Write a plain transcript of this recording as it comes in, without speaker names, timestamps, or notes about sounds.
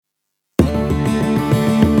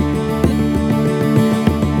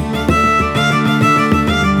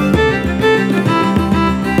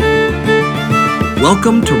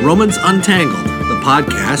Welcome to Romans Untangled, the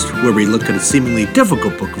podcast where we look at a seemingly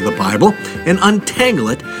difficult book of the Bible and untangle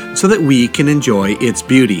it so that we can enjoy its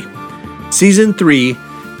beauty. Season 3,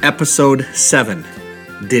 Episode 7,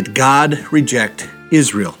 Did God Reject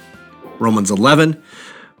Israel? Romans 11,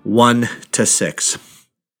 1-6.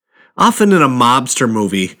 Often in a mobster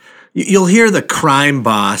movie, you'll hear the crime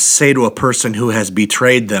boss say to a person who has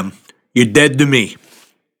betrayed them, "You're dead to me."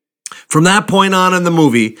 From that point on in the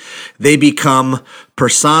movie, they become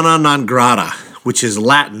persona non grata, which is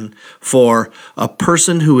Latin for a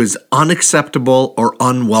person who is unacceptable or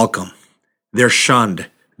unwelcome. They're shunned.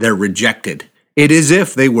 They're rejected. It is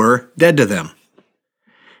if they were dead to them.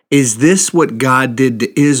 Is this what God did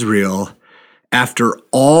to Israel after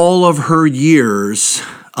all of her years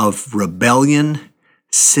of rebellion,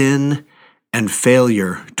 sin, and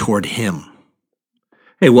failure toward Him?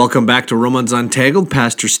 Hey, welcome back to Romans Untangled.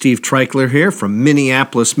 Pastor Steve Treichler here from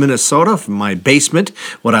Minneapolis, Minnesota, from my basement,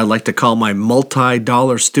 what I like to call my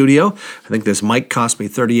multi-dollar studio. I think this mic cost me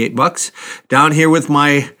 $38. Down here with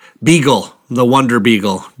my beagle, the Wonder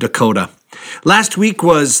Beagle, Dakota. Last week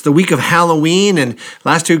was the week of Halloween, and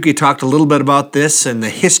last week we talked a little bit about this and the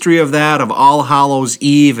history of that, of All Hallows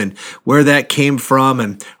Eve and where that came from,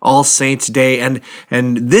 and All Saints Day. And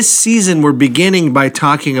this season we're beginning by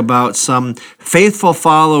talking about some faithful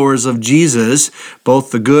followers of Jesus,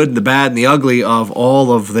 both the good, the bad, and the ugly of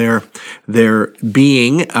all of their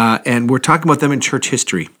being, and we're talking about them in church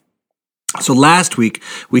history. So last week,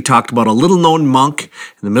 we talked about a little-known monk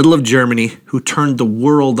in the middle of Germany who turned the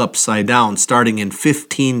world upside down starting in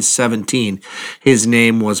 1517. His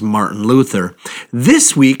name was Martin Luther.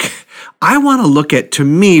 This week, I want to look at, to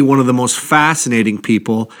me, one of the most fascinating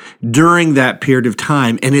people during that period of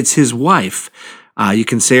time, and it's his wife. You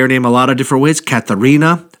can say her name a lot of different ways,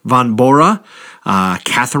 Katharina von Bora,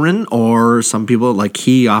 Catherine, or some people, like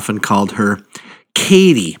he often called her,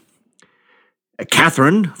 Katie.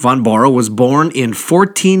 Catherine von Bora was born in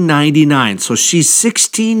 1499, so she's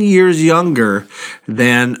 16 years younger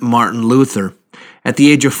than Martin Luther. At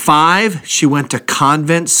the age of 5, she went to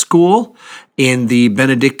convent school in the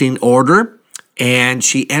Benedictine order, and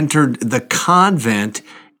she entered the convent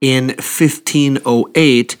in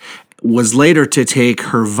 1508, was later to take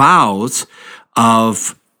her vows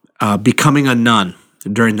of becoming a nun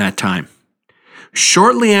during that time.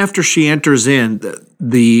 Shortly after she enters in,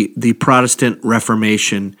 the Protestant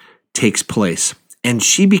Reformation takes place, and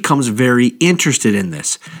she becomes very interested in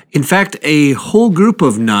this. In fact, a whole group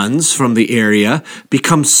of nuns from the area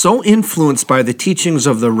become so influenced by the teachings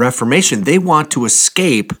of the Reformation, they want to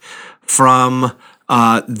escape from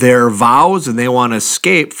their vows, and they want to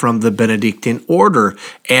escape from the Benedictine order.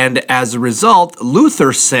 And as a result,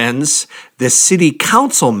 Luther sends the city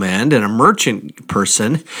councilman and a merchant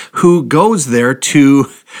person who goes there to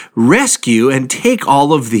rescue and take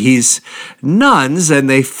all of these nuns, and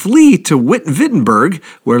they flee to Wittenberg,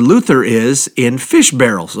 where Luther is, in fish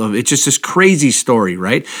barrels. It's just this crazy story,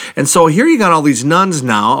 right? And so here you got all these nuns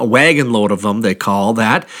now, a wagon load of them, they call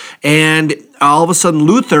that, and all of a sudden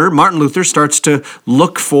Martin Luther starts to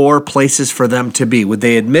look for places for them to be. Would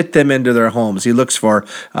they admit them into their homes? He looks for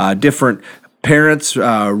different parents,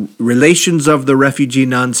 relations of the refugee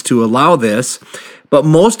nuns to allow this. But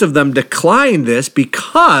most of them declined this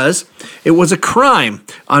because it was a crime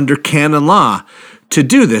under canon law to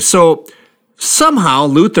do this. So somehow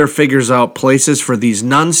Luther figures out places for these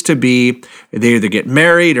nuns to be. They either get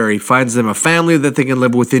married or he finds them a family that they can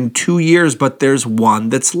live within 2 years, but there's one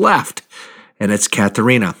that's left, and it's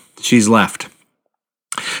Katharina. She's left.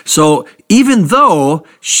 So even though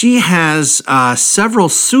she has several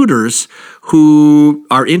suitors who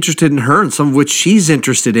are interested in her, and some of which she's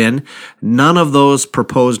interested in, none of those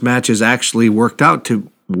proposed matches actually worked out to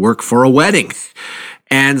work for a wedding.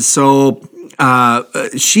 And so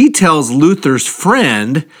she tells Luther's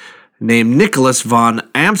friend named Nicholas von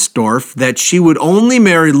Amsdorf that she would only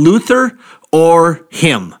marry Luther or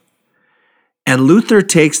him. And Luther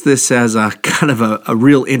takes this as a kind of a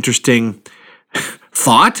real interesting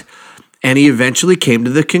thought, and he eventually came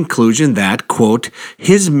to the conclusion that, quote,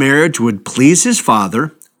 his marriage would please his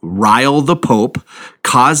father, rile the Pope,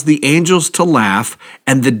 cause the angels to laugh,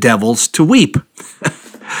 and the devils to weep.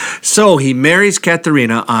 So he marries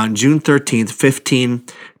Katharina on June 13th,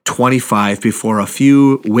 1525, before a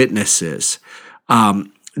few witnesses.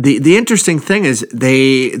 The interesting thing is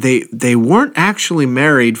they weren't actually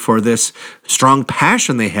married for this strong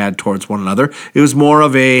passion they had towards one another. It was more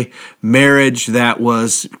of a marriage that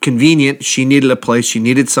was convenient. She needed a place. She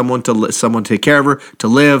needed someone to take care of her, to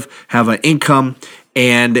live, have an income.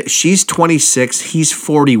 And she's 26. He's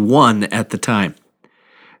 41 at the time.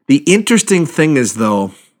 The interesting thing is,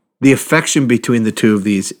 though, The affection between the two of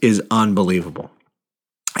these is unbelievable.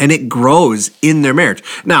 And it grows in their marriage.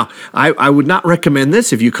 Now, I would not recommend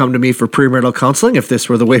this if you come to me for premarital counseling. If this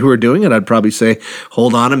were the way we were doing it, I'd probably say,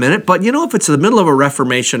 hold on a minute. But if it's in the middle of a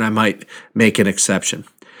reformation, I might make an exception.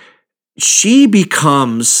 She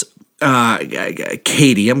becomes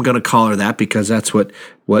Katie. I'm going to call her that because that's what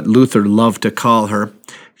Luther loved to call her.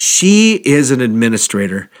 She is an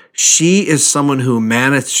administrator. She is someone who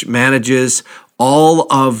manages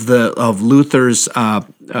all of Luther's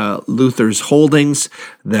holdings,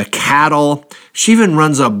 the cattle. She even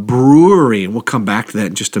runs a brewery, and we'll come back to that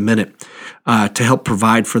in just a minute, to help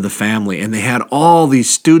provide for the family. And they had all these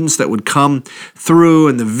students that would come through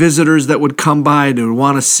and the visitors that would come by to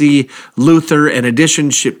want to see Luther. In addition,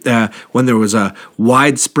 when there was a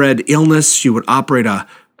widespread illness, she would operate a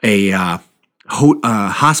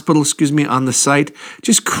hospital, on the site.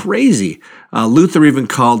 Just crazy. Luther even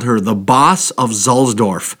called her the boss of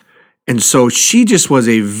Salzdorf. And so she just was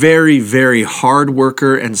a very, very hard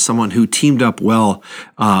worker and someone who teamed up well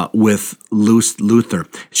with Luther.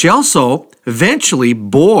 She also eventually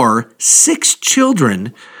bore 6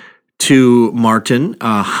 children to Martin: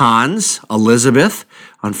 Hans, Elizabeth.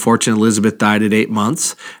 Unfortunately, Elizabeth died at 8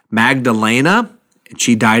 months. Magdalena,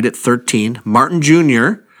 she died at 13. Martin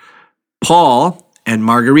Jr., Paul, and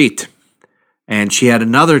Marguerite. And she had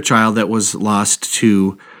another child that was lost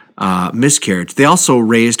to miscarriage. They also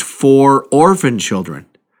raised 4 orphan children.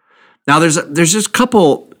 Now, there's just a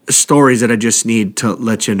couple stories that I just need to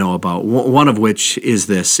let you know about. One of which is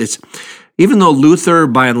this. It's even though Luther,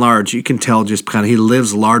 by and large, you can tell just kind of he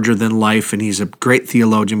lives larger than life and he's a great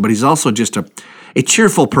theologian, but he's also just a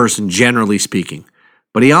cheerful person, generally speaking.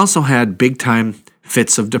 But he also had big-time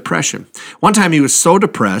fits of depression. One time he was so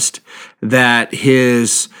depressed that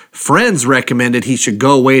his friends recommended he should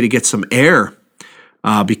go away to get some air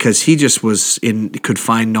because he just could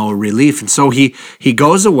find no relief. And so he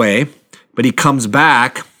goes away, but he comes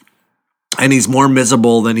back and he's more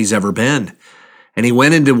miserable than he's ever been. And he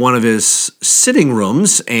went into one of his sitting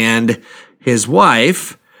rooms and his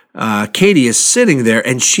wife, Katie, is sitting there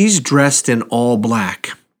and she's dressed in all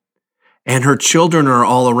black. And her children are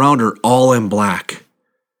all around her, all in black.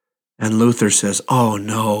 And Luther says, "Oh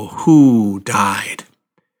no, who died?"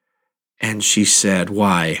 And she said,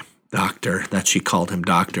 "Why, doctor," that she called him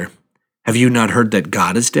doctor, "have you not heard that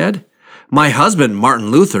God is dead? My husband,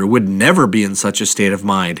 Martin Luther, would never be in such a state of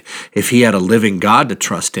mind if he had a living God to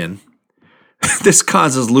trust in." This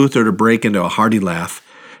causes Luther to break into a hearty laugh.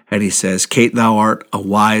 And he says, "Kate, thou art a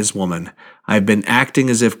wise woman. I've been acting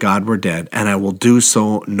as if God were dead, and I will do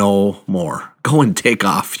so no more. Go and take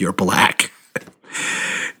off your black."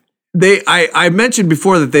 I mentioned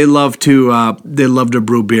before that they love to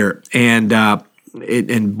brew beer, and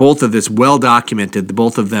both of this well documented.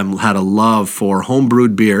 Both of them had a love for home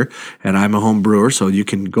brewed beer, and I'm a home brewer, so you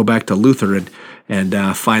can go back to Luther and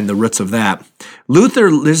find the roots of that.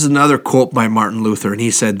 This is another quote by Martin Luther, and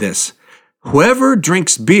he said this: "Whoever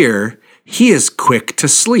drinks beer, he is quick to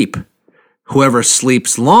sleep. Whoever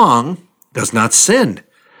sleeps long does not sin.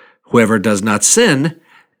 Whoever does not sin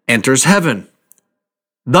enters heaven.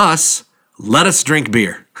 Thus, let us drink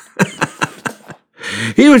beer."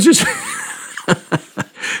 He was just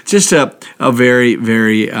a very,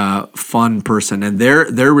 very fun person, and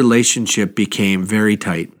their relationship became very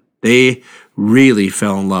tight. They really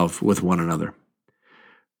fell in love with one another.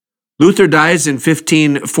 Luther dies in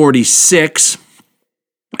 1546.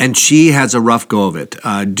 And she has a rough go of it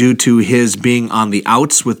due to his being on the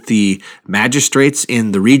outs with the magistrates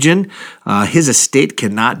in the region. His estate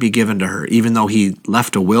cannot be given to her, even though he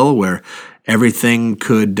left a will where everything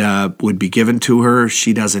would be given to her.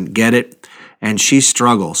 She doesn't get it, and she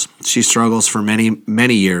struggles. She struggles for many,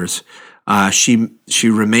 many years. She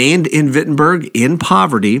remained in Wittenberg in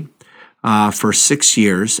poverty for 6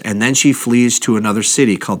 years, and then she flees to another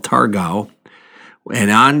city called Targau.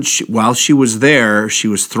 And while she was there, she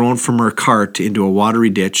was thrown from her cart into a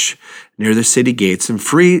watery ditch near the city gates. And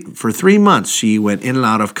for 3 months, she went in and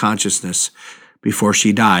out of consciousness before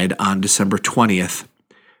she died on December 20th,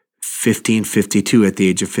 1552, at the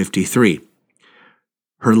age of 53.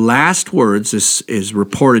 Her last words is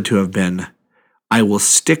reported to have been, "I will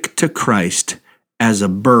stick to Christ as a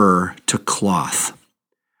burr to cloth."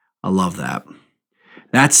 I love that.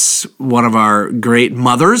 That's one of our great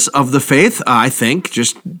mothers of the faith, I think.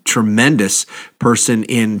 Just tremendous person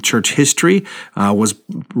in church history. Was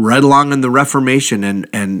right along in the Reformation,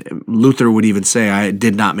 and Luther would even say, "I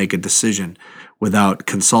did not make a decision without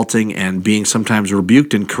consulting and being sometimes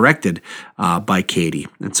rebuked and corrected by Katie."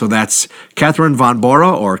 And so that's Catherine von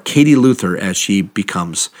Bora, or Katie Luther, as she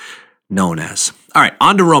becomes known as. All right,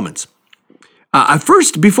 on to Romans.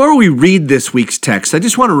 First, before we read this week's text, I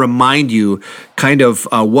just want to remind you kind of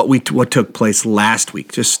what took place last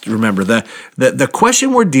week. Just remember the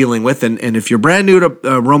question we're dealing with, and if you're brand new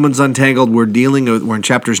to Romans Untangled, we're in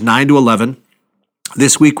chapters 9 to 11.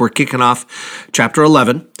 This week we're kicking off chapter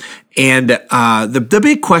 11, and the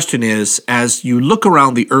big question is, as you look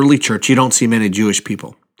around the early church, you don't see many Jewish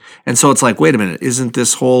people, and so it's like, wait a minute, isn't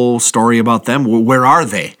this whole story about them? Where are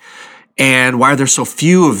they? And why are there so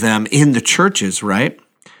few of them in the churches, right?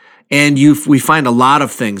 And we find a lot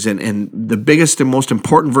of things, and the biggest and most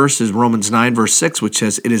important verse is Romans 9, verse 6, which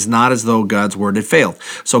says, "It is not as though God's word had failed."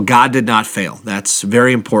 So God did not fail. That's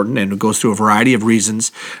very important, and it goes through a variety of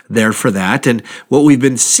reasons there for that. And what we've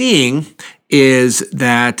been seeing is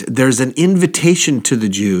that there's an invitation to the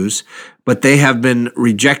Jews, but they have been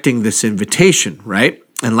rejecting this invitation, right?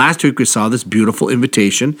 And last week we saw this beautiful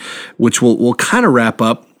invitation, which we'll kind of wrap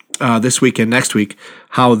up this week and next week,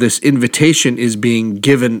 how this invitation is being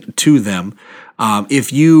given to them.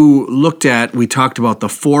 If you looked at, we talked about the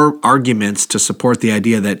 4 arguments to support the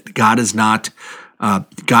idea that God is not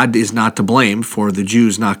to blame for the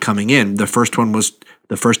Jews not coming in. The first one was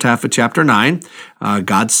the first half of chapter 9,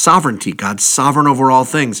 God's sovereignty, God's sovereign over all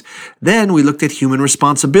things. Then we looked at human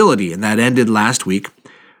responsibility, and that ended last week.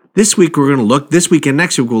 This week this week and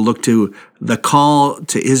next week we'll look to the call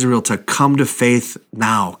to Israel to come to faith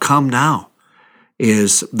now. Come now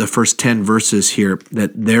is the first 10 verses here,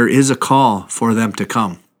 that there is a call for them to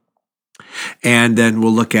come. And then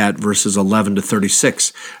we'll look at verses 11 to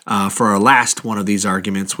 36 for our last one of these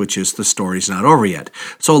arguments, which is the story's not over yet.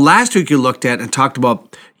 So last week you looked at and talked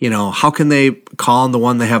about, how can they call on the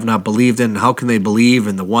one they have not believed in? How can they believe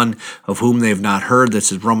in the one of whom they have not heard?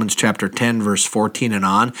 This is Romans chapter 10, verse 14 and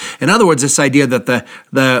on. In other words, this idea that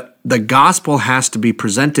the gospel has to be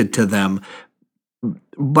presented to them.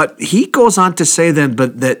 But he goes on to say then,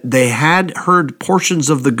 but that they had heard portions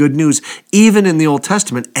of the good news, even in the Old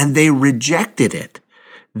Testament, and they rejected it.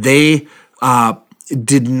 They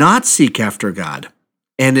did not seek after God.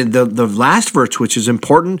 And in the last verse, which is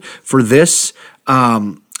important for this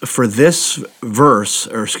section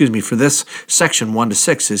 1 to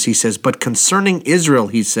 6, is he says, "But concerning Israel,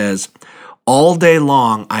 he says, all day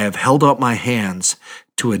long I have held out my hands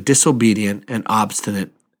to a disobedient and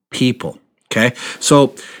obstinate people." Okay,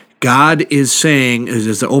 so God is saying,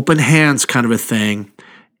 is an open hands kind of a thing,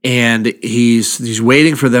 and he's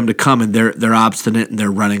waiting for them to come, and they're obstinate and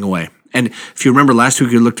they're running away. And if you remember last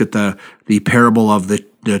week, we looked at the parable of the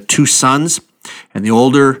 2 sons, and the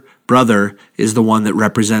older brother is the one that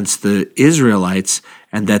represents the Israelites,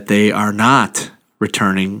 and that they are not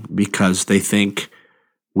returning because they think,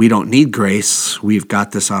 we don't need grace, we've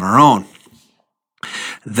got this on our own.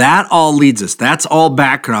 That all leads us, that's all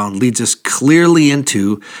background, leads us clearly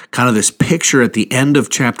into kind of this picture at the end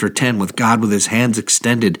of chapter 10 with God with his hands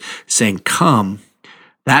extended saying, come.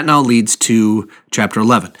 That now leads to chapter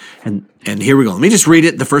 11. And here we go. Let me just read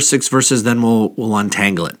it, the first 6 verses, then we'll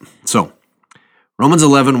untangle it. So, Romans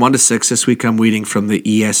 11, 1 to 6, this week I'm reading from the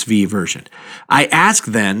ESV version. "I ask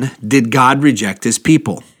then, did God reject his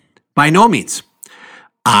people? By no means.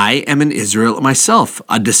 I am an Israelite myself,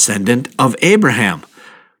 a descendant of Abraham,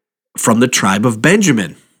 from the tribe of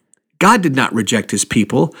Benjamin. God did not reject his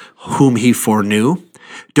people, whom he foreknew.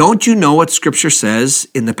 Don't you know what Scripture says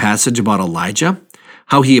in the passage about Elijah?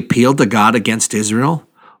 How he appealed to God against Israel?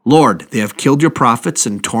 Lord, they have killed your prophets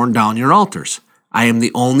and torn down your altars. I am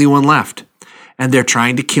the only one left, and they're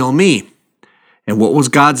trying to kill me. And what was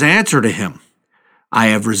God's answer to him? I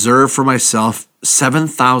have reserved for myself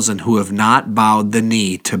 7,000 who have not bowed the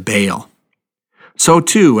knee to Baal. So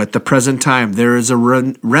too, at the present time, there is a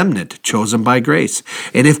remnant chosen by grace.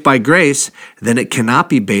 And if by grace, then it cannot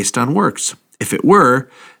be based on works. If it were,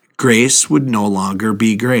 grace would no longer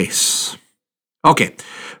be grace." Okay,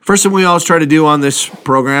 first thing we always try to do on this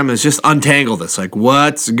program is just untangle this. Like,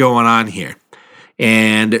 what's going on here?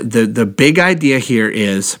 And the big idea here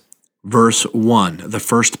is verse 1, the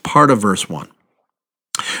first part of verse 1.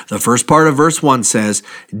 The first part of verse 1 says,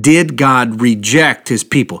 did God reject his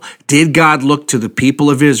people? Did God look to the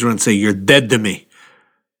people of Israel and say, you're dead to me?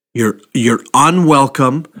 You're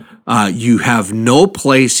unwelcome. You have no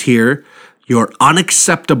place here. You're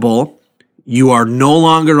unacceptable. You are no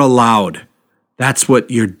longer allowed. That's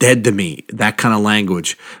what "you're dead to me," that kind of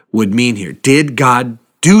language would mean here. Did God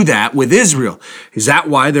do that with Israel? Is that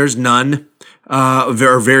why there's none,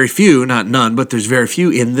 or very few, not none, but there's very few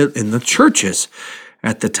in the churches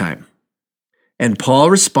at the time? And Paul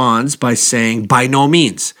responds by saying, by no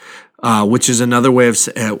means. which is another way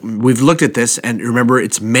of, we've looked at this, and remember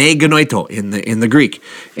it's me genoito in the Greek.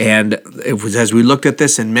 And it was, as we looked at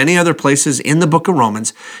this in many other places in the book of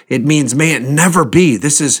Romans, it means may it never be.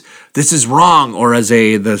 This is wrong. Or as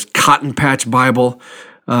the Cotton Patch Bible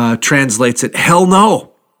translates it, hell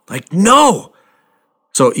no. Like, no.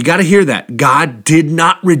 So you got to hear that. God did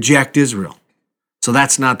not reject Israel. So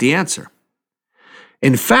that's not the answer.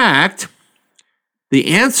 In fact, the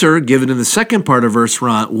answer given in the second part of verse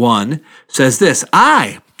 1 says this: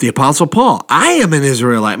 I, the Apostle Paul, I am an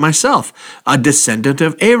Israelite myself, a descendant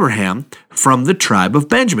of Abraham from the tribe of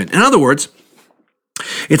Benjamin. In other words,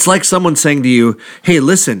 it's like someone saying to you, hey,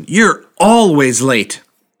 listen, you're always late.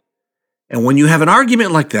 And when you have an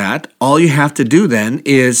argument like that, all you have to do then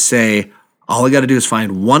is say, all I got to do is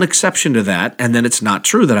find one exception to that, and then it's not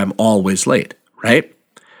true that I'm always late, right?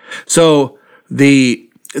 So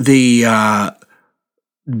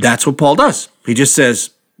that's what Paul does. He just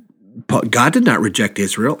says, God did not reject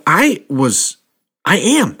Israel. I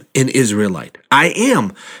am an Israelite. I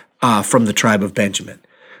am from the tribe of Benjamin.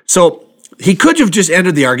 So he could have just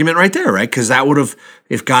ended the argument right there, right? Because that would have,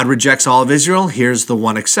 if God rejects all of Israel, here's the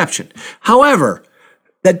one exception. However,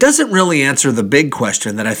 that doesn't really answer the big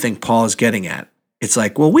question that I think Paul is getting at. It's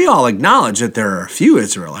like, well, we all acknowledge that there are a few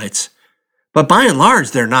Israelites, but by and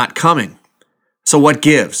large, they're not coming. So what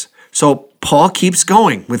gives? So Paul keeps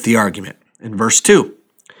going with the argument in verse 2.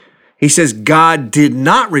 He says, God did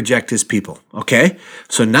not reject his people. Okay,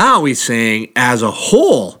 so now he's saying as a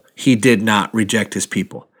whole, he did not reject his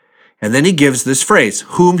people. And then he gives this phrase,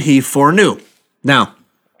 whom he foreknew. Now,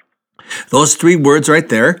 those three words right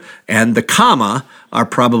there and the comma are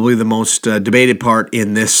probably the most debated part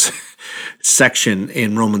in this section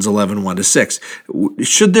in Romans 11, 1-6.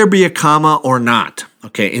 Should there be a comma or not?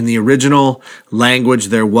 Okay, in the original language,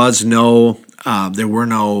 there were no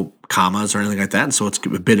commas or anything like that, and so it's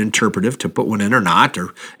a bit interpretive to put one in or not,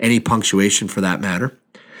 or any punctuation for that matter.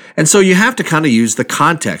 And so you have to kind of use the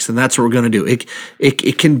context, and that's what we're going to do.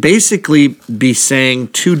 It can basically be saying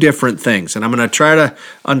two different things, and I'm going to try to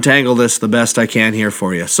untangle this the best I can here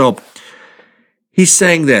for you. So he's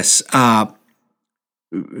saying this.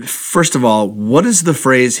 First of all, what does the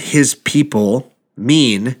phrase his people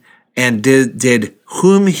mean? And did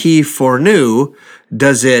whom he foreknew,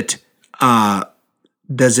 does it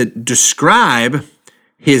describe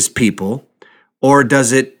his people, or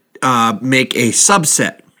does it make a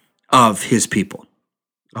subset of his people?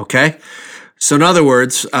 Okay? So in other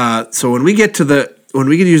words, so when we get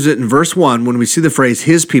use it in verse 1, when we see the phrase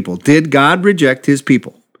his people, did God reject his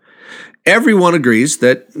people? Everyone agrees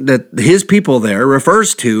that his people there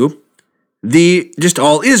refers to just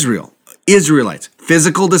all Israelites,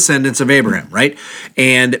 physical descendants of Abraham, right?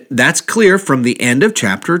 And that's clear from the end of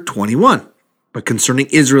chapter 21. But concerning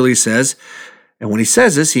Israel, he says, and when he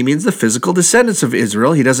says this, he means the physical descendants of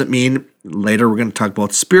Israel. He doesn't mean, later we're going to talk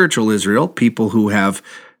about spiritual Israel, people who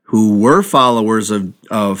were followers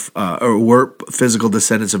or were physical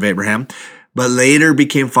descendants of Abraham, but later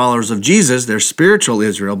became followers of Jesus. They're spiritual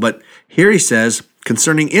Israel. But here he says,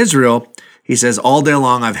 concerning Israel, he says, all day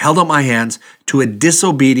long I've held up my hands to a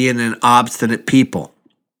disobedient and obstinate people.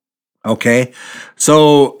 Okay?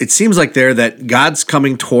 So it seems like there that God's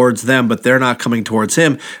coming towards them, but they're not coming towards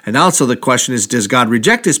him. And also the question is, does God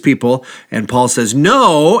reject his people? And Paul says,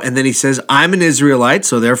 no. And then he says, I'm an Israelite,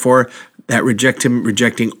 so therefore that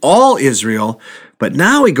rejecting all Israel. But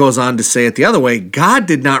now he goes on to say it the other way. God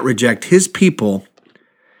did not reject his people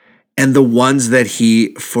and the ones that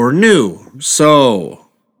he foreknew. So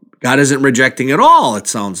God isn't rejecting at all, it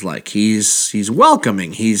sounds like. He's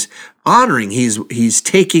welcoming, he's honoring, he's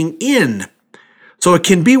taking in. So it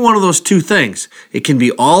can be one of those two things. It can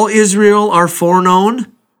be all Israel are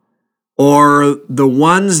foreknown, or the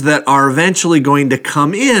ones that are eventually going to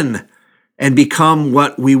come in and become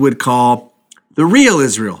what we would call the real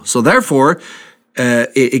Israel. So therefore,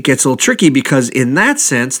 it gets a little tricky, because in that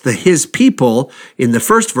sense, his people in the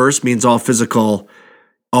first verse means all physical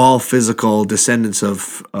descendants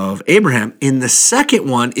of Abraham. In the second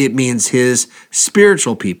one, it means his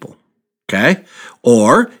spiritual people, okay?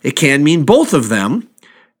 Or it can mean both of them,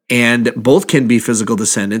 and both can be physical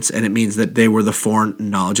descendants, and it means that they were the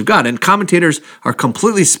foreknowledge of God. And commentators are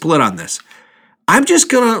completely split on this. I'm just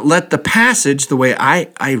going to let the passage, the way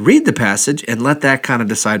I read the passage, and let that kind of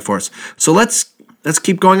decide for us. So let's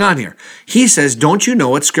keep going on here. He says, don't you know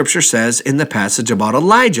what Scripture says in the passage about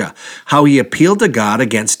Elijah, how he appealed to God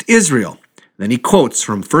against Israel? Then he quotes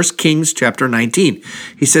from 1 Kings chapter 19.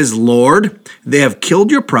 He says, Lord, they have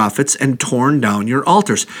killed your prophets and torn down your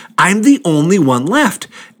altars. I'm the only one left,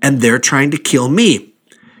 and they're trying to kill me.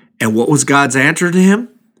 And what was God's answer to him?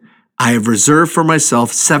 I have reserved for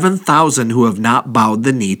myself 7,000 who have not bowed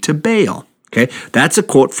the knee to Baal. Okay, that's a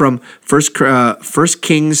quote from First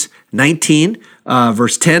Kings 19,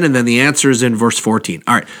 verse 10, and then the answer is in verse 14.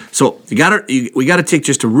 All right, so we got to take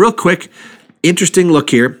just a real quick, interesting look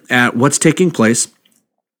here at what's taking place,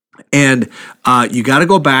 and you got to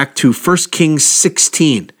go back to 1 Kings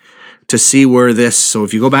 16 to see where this. So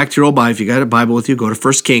if you go back to your old Bible, if you got a Bible with you, go to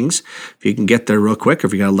 1 Kings. If you can get there real quick, or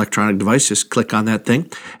if you got an electronic device, just click on that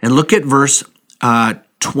thing and look at verse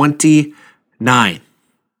 29.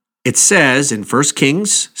 It says in 1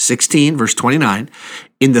 Kings 16, verse 29,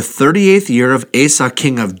 in the 38th year of Asa,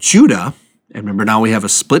 king of Judah, and remember now we have a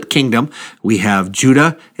split kingdom. We have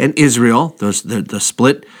Judah and Israel, those the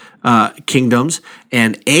split kingdoms,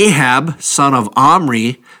 and Ahab, son of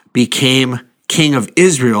Omri, became king of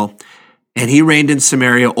Israel, and he reigned in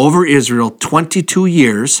Samaria over Israel 22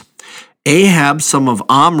 years. Ahab, son of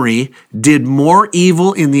Omri, did more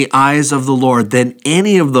evil in the eyes of the Lord than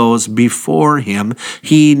any of those before him.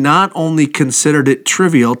 He not only considered it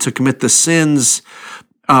trivial to commit the sins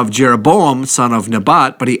of Jeroboam, son of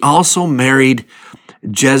Nebat, but he also married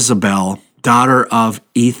Jezebel, daughter of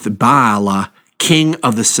Ethbaala, king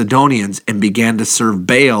of the Sidonians, and began to serve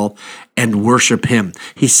Baal and worship him.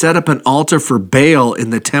 He set up an altar for Baal in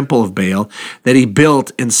the temple of Baal that he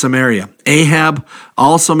built in Samaria. Ahab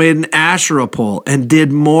also made an Asherah pole and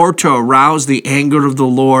did more to arouse the anger of the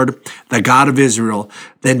Lord, the God of Israel,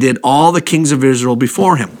 than did all the kings of Israel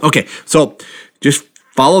before him. Okay, so just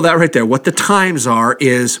follow that right there. What the times are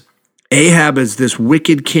is Ahab is this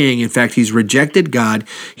wicked king. In fact, he's rejected God.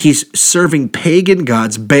 He's serving pagan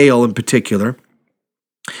gods, Baal in particular.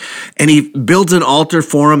 And he builds an altar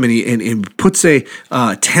for him, and he puts a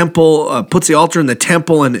temple, puts the altar in the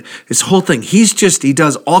temple, and this whole thing. He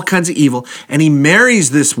does all kinds of evil, and he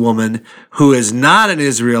marries this woman who is not an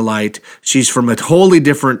Israelite. She's from a totally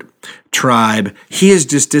different tribe. He is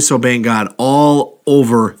just disobeying God all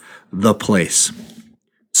over the place.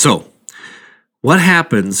 So, what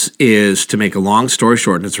happens is, to make a long story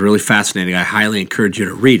short, and it's really fascinating, I highly encourage you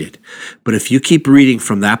to read it. But if you keep reading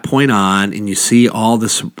from that point on, and you see all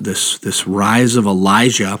this rise of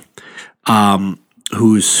Elijah,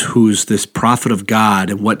 who's this prophet of God,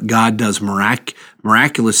 and what God does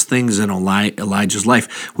miraculous things in Elijah's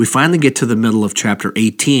life, we finally get to the middle of chapter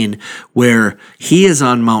 18, where he is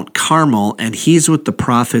on Mount Carmel, and he's with the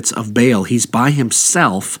prophets of Baal. He's by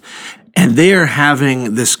himself. And they're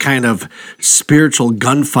having this kind of spiritual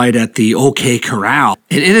gunfight at the OK Corral.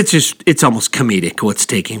 And it's almost comedic what's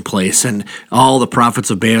taking place. And all the prophets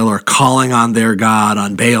of Baal are calling on their God,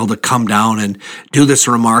 on Baal, to come down and do this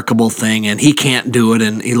remarkable thing. And he can't do it.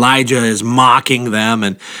 And Elijah is mocking them.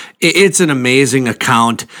 And it's an amazing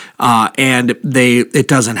account. And it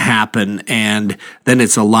doesn't happen. And then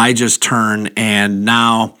it's Elijah's turn. And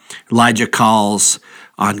now Elijah calls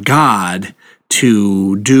on God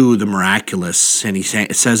to do the miraculous. And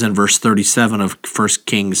it says in verse 37 of 1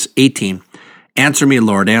 Kings 18, answer me,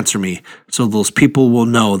 Lord, answer me, so those people will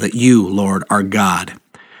know that you, Lord, are God,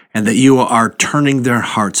 and that you are turning their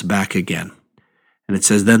hearts back again. And it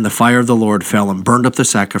says, then the fire of the Lord fell and burned up the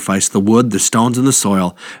sacrifice, the wood, the stones, and the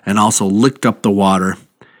soil, and also licked up the water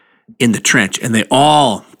in the trench. And they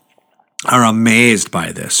all are amazed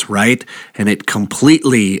by this, right? And it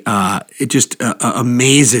completely, it just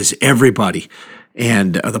amazes everybody.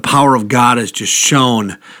 And the power of God is just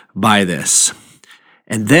shown by this.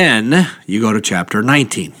 And then you go to chapter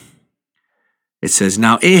 19. It says,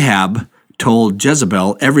 now Ahab told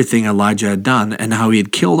Jezebel everything Elijah had done and how he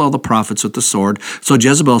had killed all the prophets with the sword. So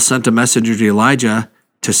Jezebel sent a messenger to Elijah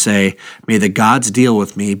to say, may the gods deal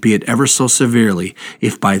with me, be it ever so severely,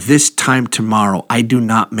 if by this time tomorrow I do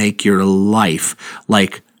not make your life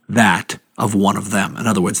like that of one of them. In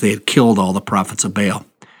other words, they had killed all the prophets of Baal.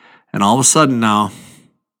 And all of a sudden now,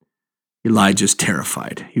 Elijah's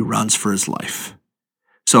terrified. He runs for his life.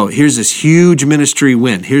 So here's this huge ministry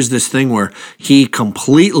win. Here's this thing where he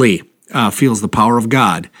completely feels the power of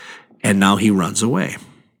God, and now he runs away.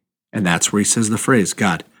 And that's where he says the phrase,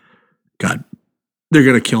 God, they're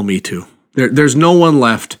going to kill me too. There's no one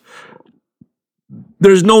left.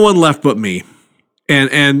 There's no one left but me.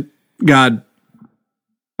 And God,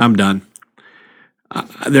 I'm done.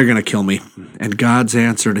 They're going to kill me. And God's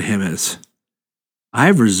answer to him is,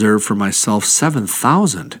 I've reserved for myself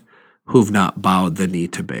 7,000 who've not bowed the knee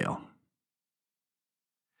to Baal.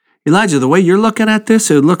 Elijah, the way you're looking at this,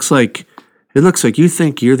 it looks like you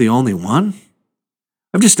think you're the only one.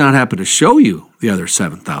 I've just not happened to show you the other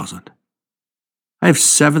 7,000. I have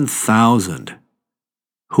 7,000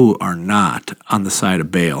 who are not on the side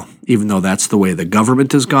of Baal, even though that's the way the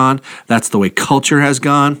government has gone, that's the way culture has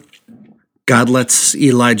gone. God lets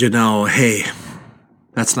Elijah know, hey,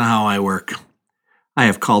 that's not how I work. I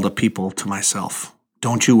have called a people to myself.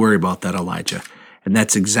 Don't you worry about that, Elijah. And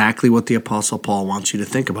that's exactly what the Apostle Paul wants you to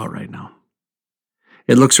think about right now.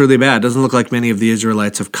 It looks really bad. It doesn't look like many of the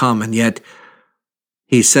Israelites have come. And yet,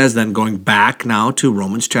 he says then, going back now to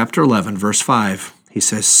Romans chapter 11, verse 5, he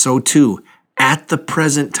says, so too, at the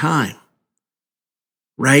present time,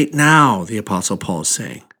 right now, the Apostle Paul is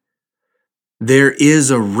saying, there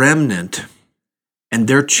is a remnant, and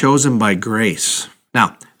they're chosen by grace.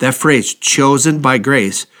 Now, that phrase, chosen by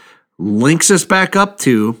grace, links us back up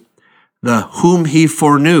to the whom he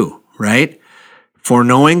foreknew, right?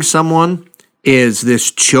 Foreknowing someone is this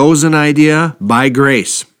chosen idea by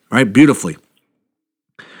grace, right? Beautifully.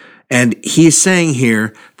 And he's saying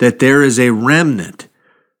here that there is a remnant.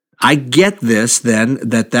 I get this then,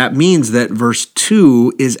 that means that verse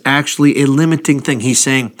 2 is actually a limiting thing. He's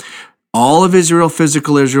saying all of Israel,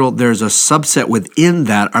 physical Israel, there's a subset within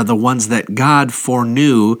that are the ones that God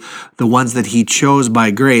foreknew, the ones that he chose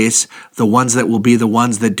by grace, the ones that will be the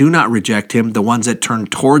ones that do not reject him, the ones that turn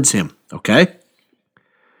towards him, okay?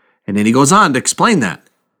 And then he goes on to explain that.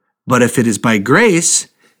 But if it is by grace,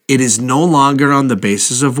 it is no longer on the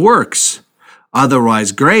basis of works.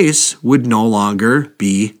 Otherwise, grace would no longer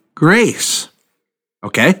be grace.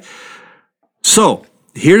 Okay? So,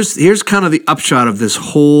 here's kind of the upshot of this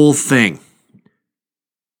whole thing.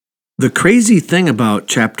 The crazy thing about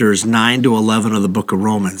chapters 9 to 11 of the book of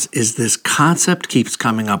Romans is this concept keeps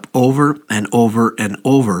coming up over and over and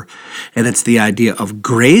over. And it's the idea of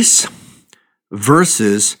grace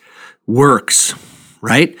versus works,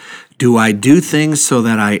 right? Do I do things so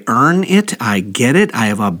that I earn it? I get it. I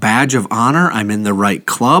have a badge of honor. I'm in the right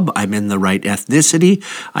club. I'm in the right ethnicity.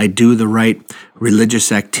 I do the right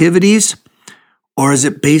religious activities. Or is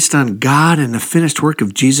it based on God and the finished work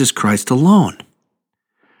of Jesus Christ alone?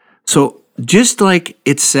 So just like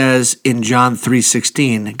it says in John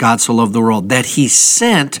 3:16, God so loved the world that he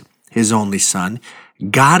sent his only son.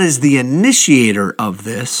 God is the initiator of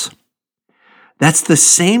this. That's the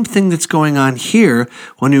same thing that's going on here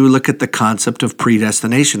when you look at the concept of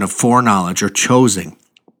predestination, of foreknowledge or choosing.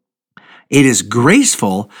 It is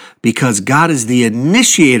graceful because God is the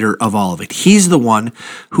initiator of all of it. He's the one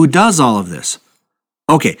who does all of this.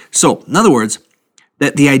 Okay, so in other words,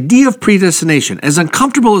 that the idea of predestination, as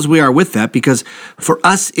uncomfortable as we are with that, because for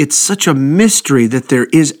us it's such a mystery that there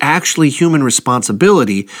is actually human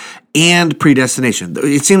responsibility and predestination.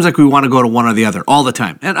 It seems like we want to go to one or the other all the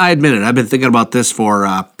time. And I admit it, I've been thinking about this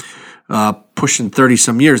for pushing 30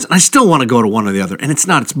 some years, and I still want to go to one or the other. And it's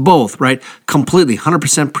not, it's both, right? Completely,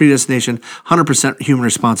 100% predestination, 100% human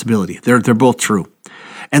responsibility. They're both true.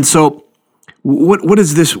 And so what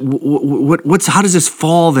is this? How does this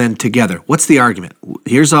fall then together? What's the argument?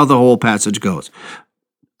 Here's how the whole passage goes.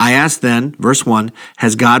 I asked then, verse 1,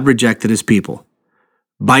 has God rejected his people?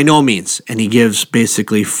 By no means. And he gives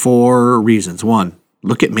basically 4 reasons. 1,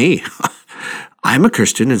 look at me. I'm a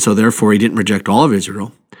Christian, and so therefore he didn't reject all of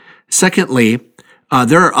Israel. Secondly,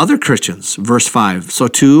 there are other Christians, verse 5. So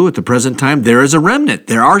too, at the present time, there is a remnant.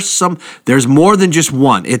 There's more than just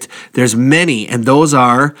one. There's many, and those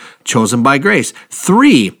are chosen by grace.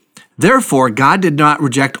 3, therefore, God did not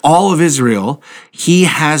reject all of Israel. He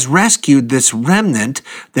has rescued this remnant.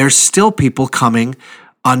 There's still people coming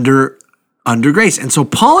under grace. And so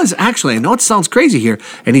Paul is actually, I know it sounds crazy here,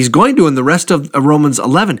 and he's going to, in the rest of Romans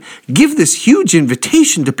 11, give this huge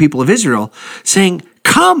invitation to people of Israel, saying,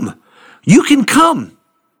 come. You can come.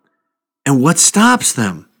 And what stops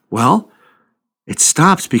them? Well, it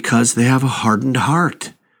stops because they have a hardened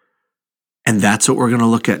heart. And that's what we're going to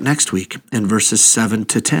look at next week in verses 7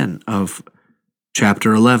 to 10 of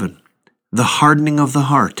chapter 11. The hardening of the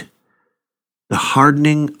heart. The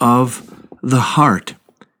hardening of the heart.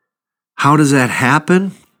 How does that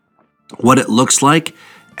happen? What it looks like?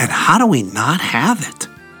 And how do we not have it?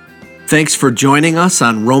 Thanks for joining us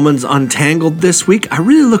on Romans Untangled this week. I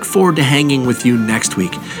really look forward to hanging with you next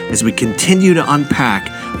week as we continue to unpack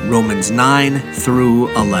Romans 9 through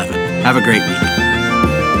 11. Have a great week.